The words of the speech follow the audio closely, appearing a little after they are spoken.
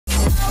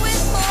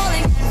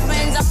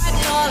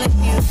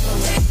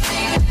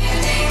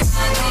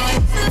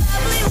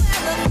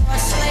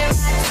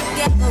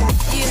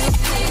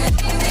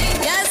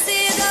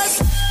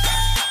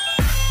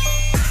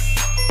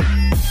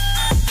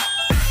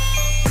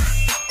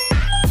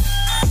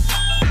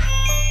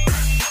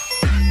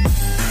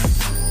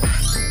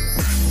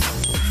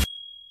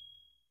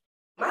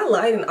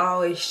Lighting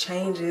always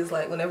changes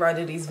like whenever I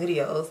do these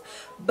videos,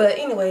 but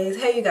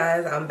anyways, hey you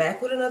guys, I'm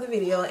back with another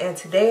video, and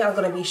today I'm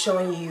going to be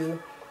showing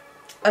you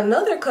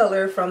another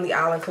color from the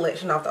Island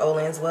collection off the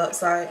Olens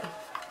website,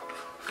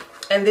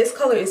 and this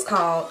color is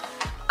called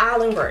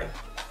Island Gray.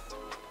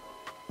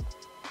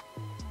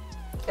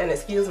 And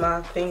excuse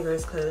my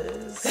fingers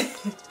because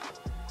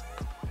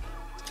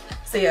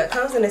so yeah, it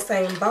comes in the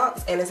same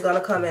box and it's going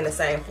to come in the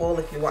same foil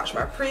if you watch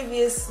my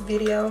previous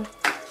video.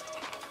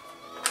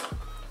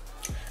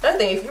 Another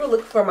thing, if you were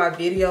looking for my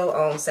video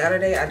on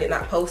Saturday, I did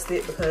not post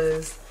it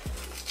because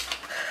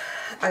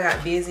I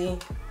got busy.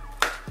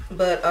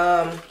 But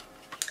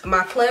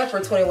my plan for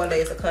 21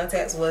 Days of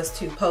Contacts was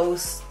to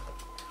post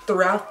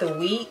throughout the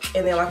week.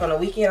 And then like on the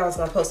weekend, I was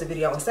going to post a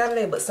video on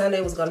Saturday. But Sunday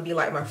was going to be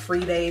like my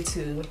free day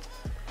to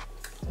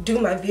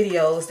do my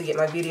videos, to get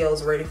my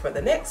videos ready for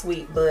the next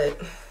week. But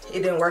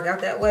it didn't work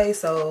out that way.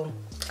 So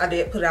I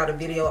did put out a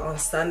video on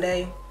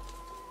Sunday,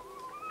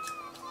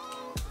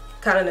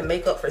 kind of to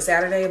make up for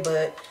Saturday,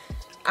 but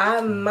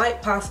I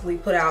might possibly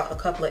put out a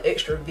couple of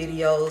extra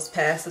videos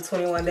past the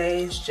 21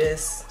 days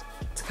just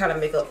to kind of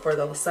make up for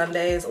those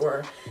Sundays,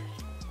 or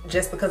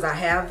just because I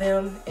have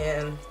them,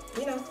 and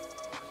you know,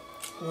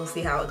 we'll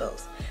see how it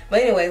goes.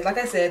 But anyways, like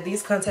I said,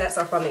 these contacts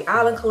are from the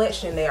Island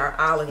collection. They are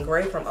Island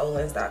Gray from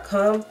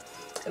Olens.com.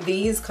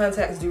 These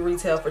contacts do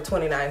retail for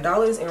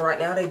 $29, and right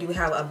now they do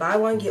have a buy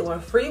one get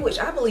one free, which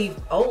I believe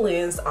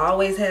Olens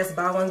always has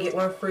buy one get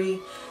one free.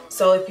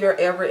 So if you're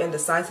ever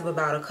indecisive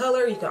about a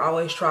color, you can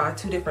always try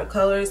 2 different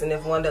colors, and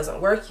if one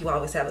doesn't work, you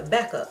always have a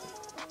backup.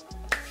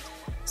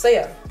 So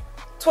yeah,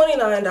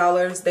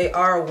 $29. They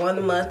are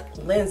 1 month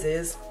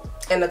lenses,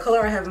 and the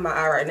color I have in my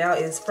eye right now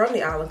is from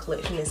the Island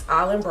collection. It's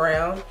Island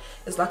Brown.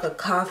 It's like a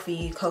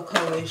coffee,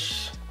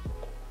 cocoa-ish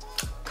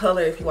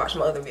color if you watch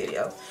my other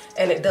video,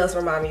 and it does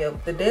remind me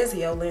of the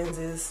G.Dia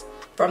lenses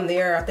from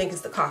there. I think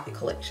it's the coffee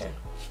collection.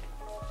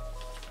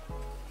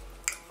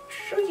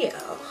 So yeah,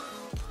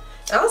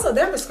 and also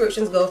their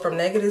prescriptions go from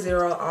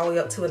 -0 all the way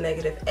up to a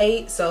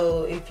 -8.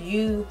 So if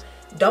you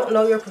don't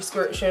know your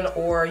prescription,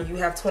 or you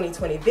have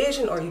 20/20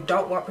 vision, or you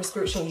don't want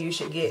prescription, you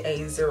should get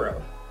a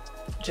 0,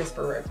 just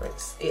for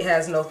reference. It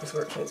has no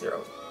prescription 0.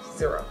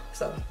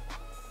 So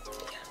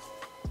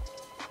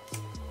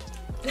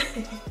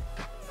yeah.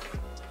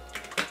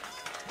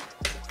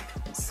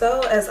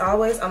 So as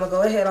always, I'm gonna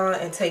go ahead on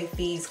and take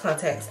these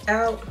contacts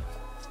out.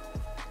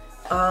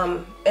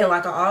 And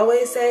like I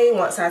always say,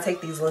 once I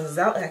take these lenses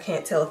out, I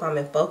can't tell if I'm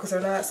in focus or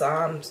not. So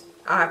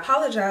I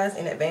apologize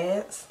in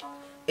advance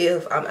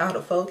if I'm out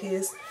of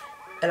focus.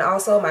 And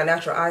also, my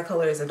natural eye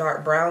color is a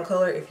dark brown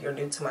color if you're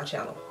new to my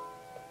channel.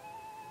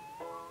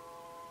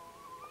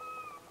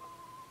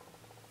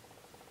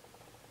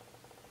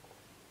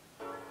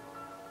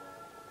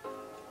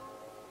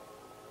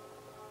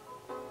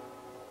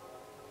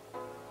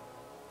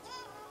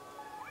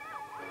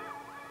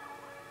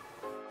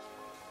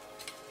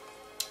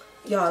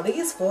 Y'all,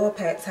 these foil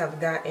packs have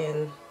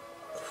gotten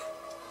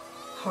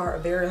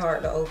very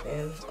hard to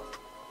open.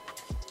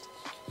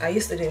 I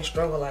used to didn't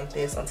struggle like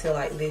this until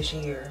like this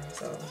year,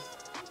 so.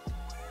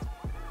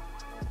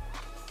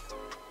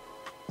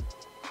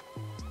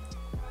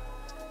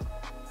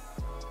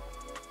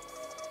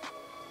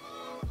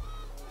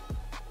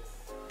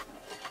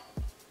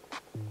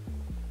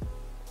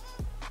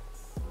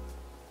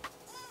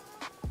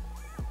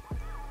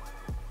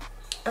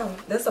 Oh,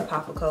 that's a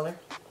pop of color.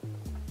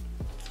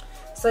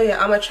 So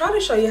yeah, I'm gonna try to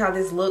show you how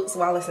this looks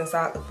while it's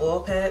inside the foil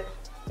pack.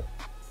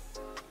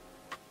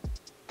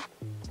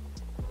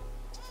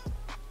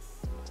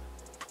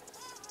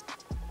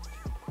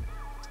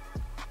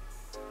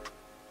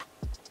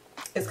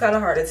 It's kind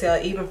of hard to tell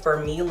even for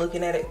me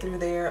looking at it through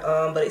there,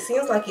 but it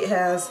seems like it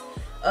has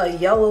a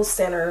yellow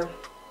center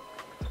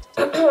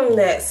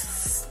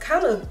that's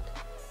kind of,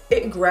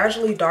 it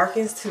gradually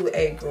darkens to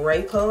a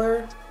gray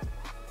color.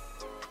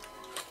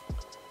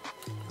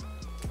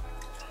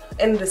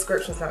 And the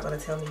description's not going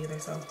to tell me either,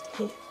 so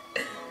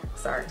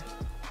sorry.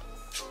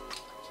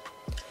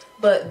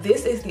 But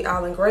this is the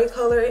Island Gray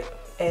color,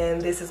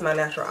 and this is my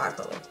natural eye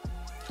color.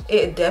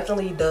 It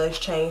definitely does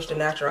change the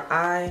natural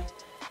eye.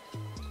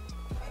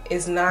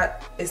 It's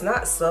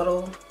not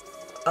subtle.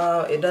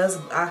 It does,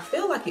 I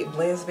feel like it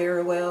blends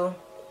very well,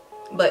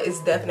 but it's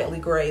definitely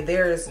gray.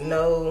 There is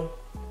no,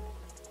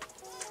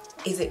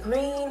 is it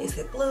green? Is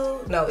it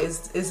blue? No,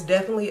 it's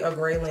definitely a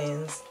gray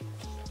lens,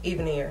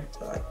 even here,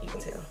 like you can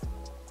tell.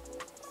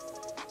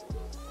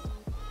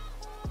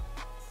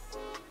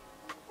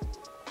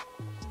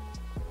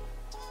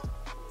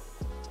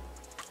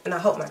 And I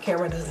hope my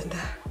camera doesn't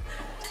die.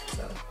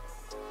 So.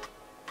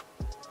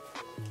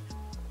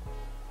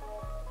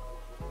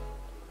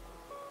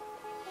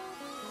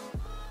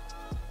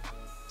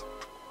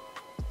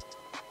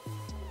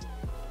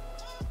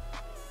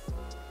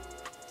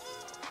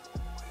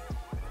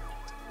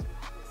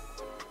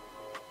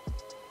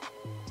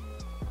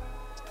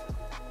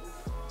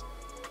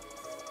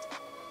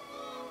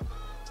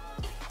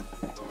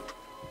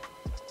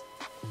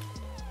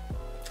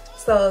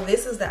 So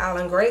this is the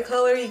Island Gray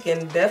color. You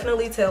can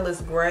definitely tell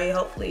it's gray.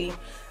 Hopefully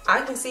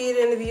I can see it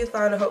in the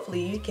viewfinder.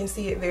 Hopefully you can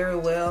see it very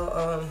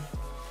well.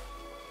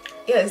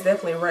 Yeah, it's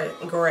definitely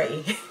gray.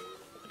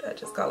 What did I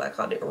just call it? I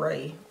called it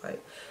Ray.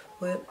 Like,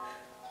 what?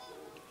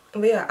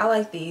 But yeah, I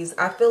like these.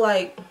 I feel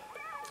like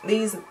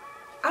these,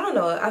 I don't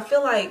know, I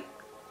feel like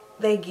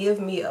they give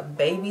me a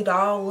baby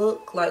doll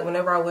look. Like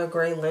whenever I wear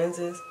gray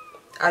lenses.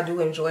 I do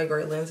enjoy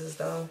gray lenses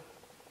though.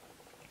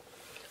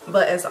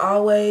 But as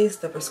always,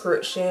 the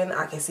prescription,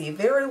 I can see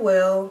very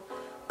well.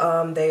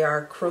 They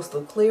are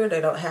crystal clear. They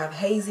don't have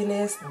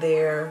haziness.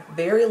 They're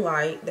very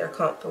light. They're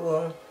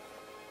comfortable.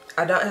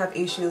 I don't have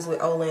issues with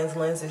Olens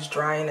lenses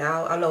drying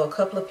out. I know a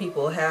couple of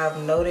people have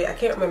noted. I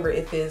can't remember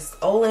if it's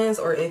Olens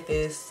or if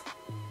it's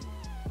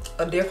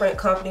a different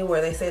company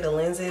where they say the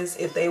lenses,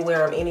 if they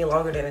wear them any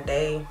longer than a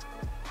day,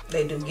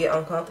 they do get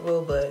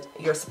uncomfortable, but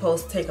you're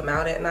supposed to take them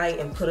out at night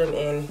and put them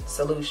in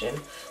solution.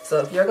 So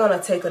if you're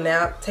gonna take a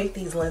nap, take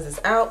these lenses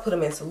out, put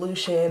them in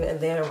solution, and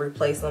then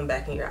replace them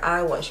back in your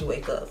eye once you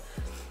wake up.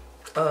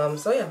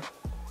 So yeah,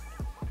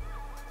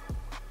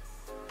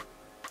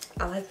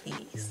 I like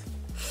these.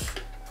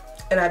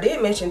 And I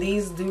did mention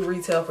these do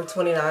retail for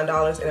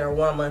 $29 and they're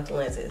 1 month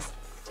lenses.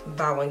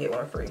 Buy one, get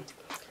one free.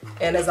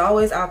 And as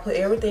always, I'll put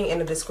everything in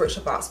the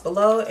description box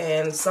below,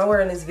 and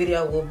somewhere in this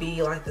video will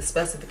be like the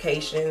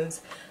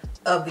specifications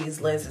of these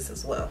lenses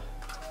as well.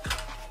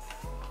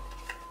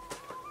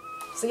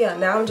 So yeah,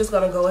 now I'm just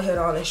gonna go ahead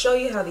on and show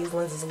you how these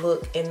lenses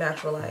look in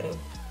natural lighting.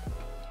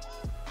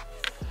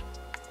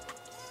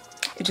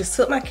 It just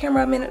took my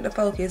camera a minute to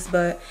focus,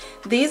 but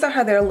these are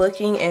how they're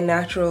looking in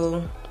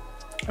natural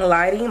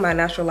lighting. My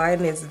natural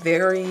lighting is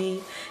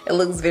it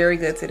looks very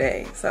good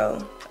today,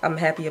 so I'm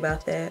happy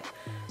about that.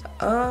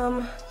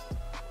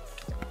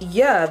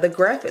 Yeah, the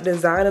graphic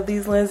design of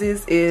these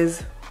lenses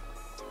is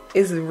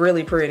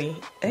really pretty.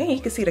 And you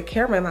can see the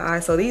camera in my eye,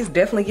 so these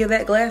definitely give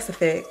that glass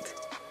effect.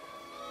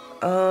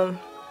 So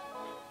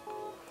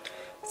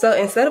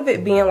instead of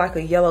it being like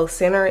a yellow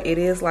center, it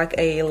is like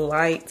a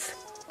light,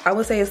 I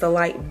would say it's a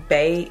light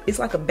beige. It's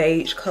like a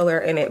beige color,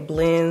 and it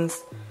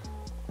blends,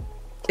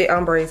 it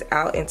ombres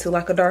out into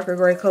like a darker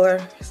gray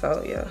color.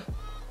 So yeah.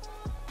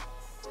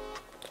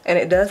 And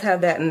it does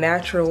have that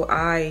natural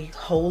eye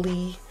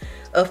holy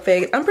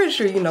effect. I'm pretty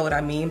sure you know what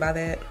I mean by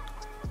that.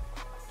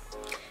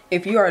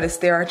 If you are to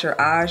stare at your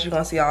eyes, you're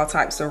gonna see all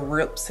types of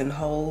rips and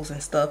holes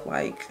and stuff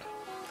like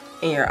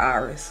in your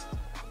iris,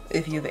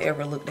 if you've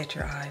ever looked at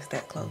your eyes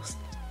that close.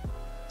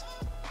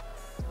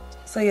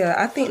 So yeah,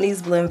 I think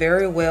these blend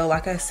very well.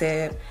 Like I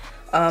said,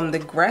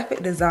 the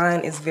graphic design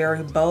is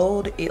very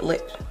bold.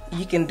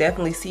 You can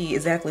definitely see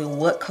exactly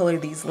what color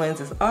these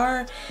lenses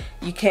are.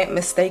 You can't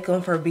mistake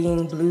them for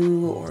being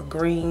blue or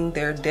green.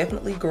 They're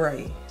definitely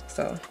gray.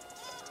 So,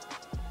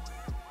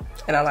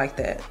 and I like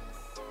that.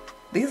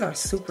 These are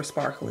super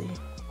sparkly.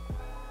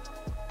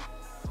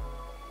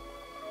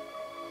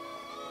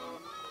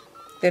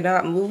 They're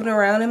not moving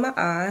around in my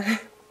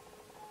eye.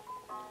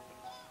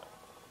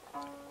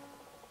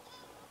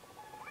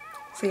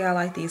 So yeah, I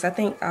like these. I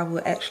think I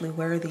will actually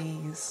wear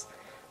these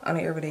on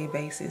an everyday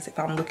basis if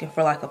I'm looking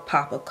for like a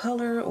pop of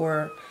color,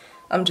 or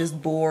I'm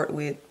just bored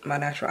with my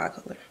natural eye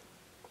color.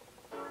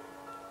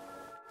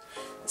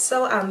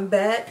 So I'm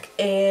back,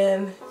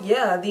 and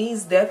yeah,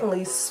 these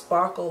definitely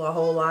sparkle a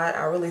whole lot.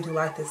 I really do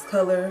like this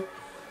color.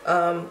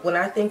 When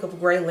I think of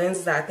gray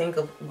lenses, I think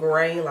of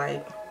gray,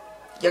 like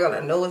you're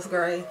gonna know it's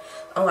gray,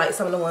 unlike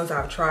some of the ones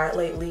I've tried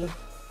lately.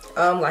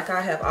 Like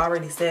I have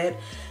already said,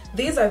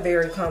 these are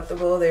very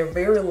comfortable. They're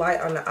very light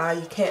on the eye.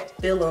 You can't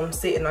feel them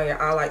sitting on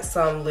your eye like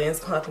some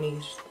lens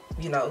companies,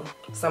 you know,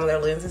 some of their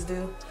lenses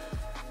do.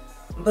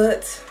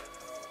 But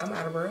I'm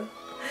out of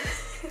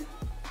breath.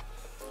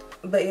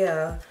 But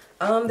yeah,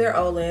 they're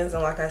Olens,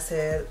 and like I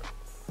said,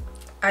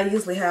 I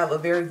usually have a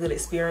very good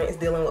experience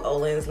dealing with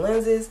Olens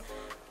lenses.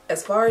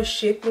 As far as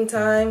shipping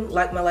time,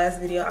 like my last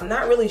video, I'm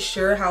not really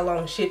sure how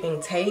long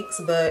shipping takes,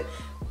 but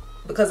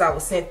because I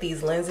was sent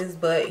these lenses,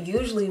 but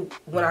usually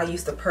when I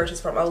used to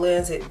purchase from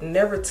Olens, it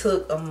never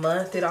took a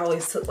month. It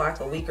always took like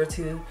a week or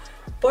two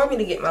for me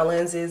to get my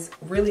lenses,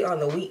 really on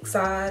the weak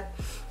side.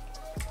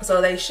 So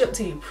they ship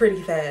to you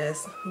pretty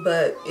fast,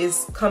 but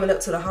it's coming up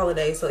to the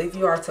holidays. So if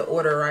you are to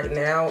order right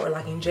now or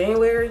like in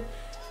January,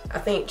 I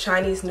think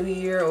Chinese New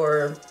Year,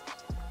 or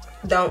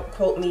don't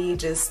quote me,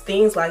 just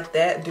things like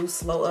that do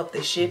slow up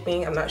the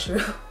shipping. I'm not sure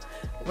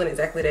when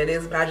exactly that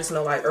is, but I just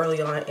know like early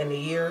on in the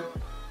year,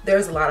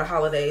 there's a lot of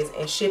holidays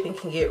and shipping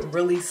can get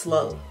really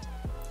slow.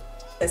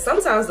 And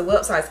sometimes the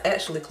websites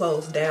actually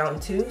close down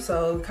too,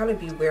 so kind of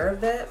be aware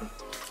of that.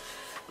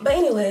 But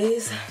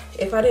anyways,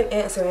 if I didn't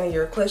answer any of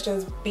your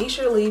questions, be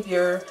sure to leave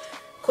your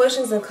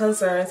questions and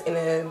concerns in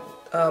the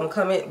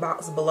comment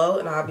box below,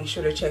 and I'll be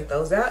sure to check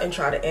those out and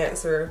try to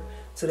answer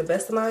to the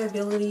best of my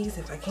abilities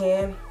if I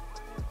can.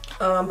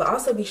 But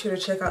also be sure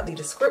to check out the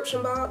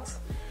description box.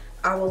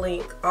 I will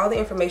link all the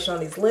information on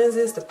these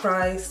lenses, the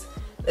price,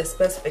 the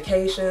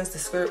specifications,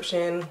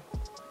 description,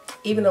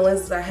 even the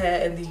lenses I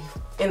had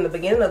in the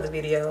beginning of the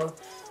video,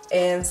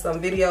 and some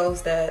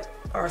videos that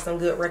are some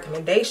good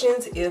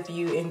recommendations if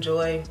you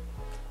enjoy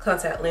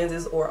contact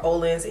lenses or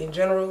Olens in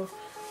general.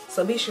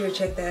 So be sure to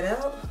check that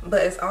out.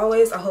 But as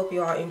always, I hope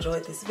you all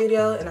enjoyed this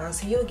video, and I'll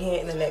see you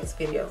again in the next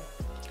video.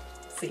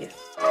 See ya.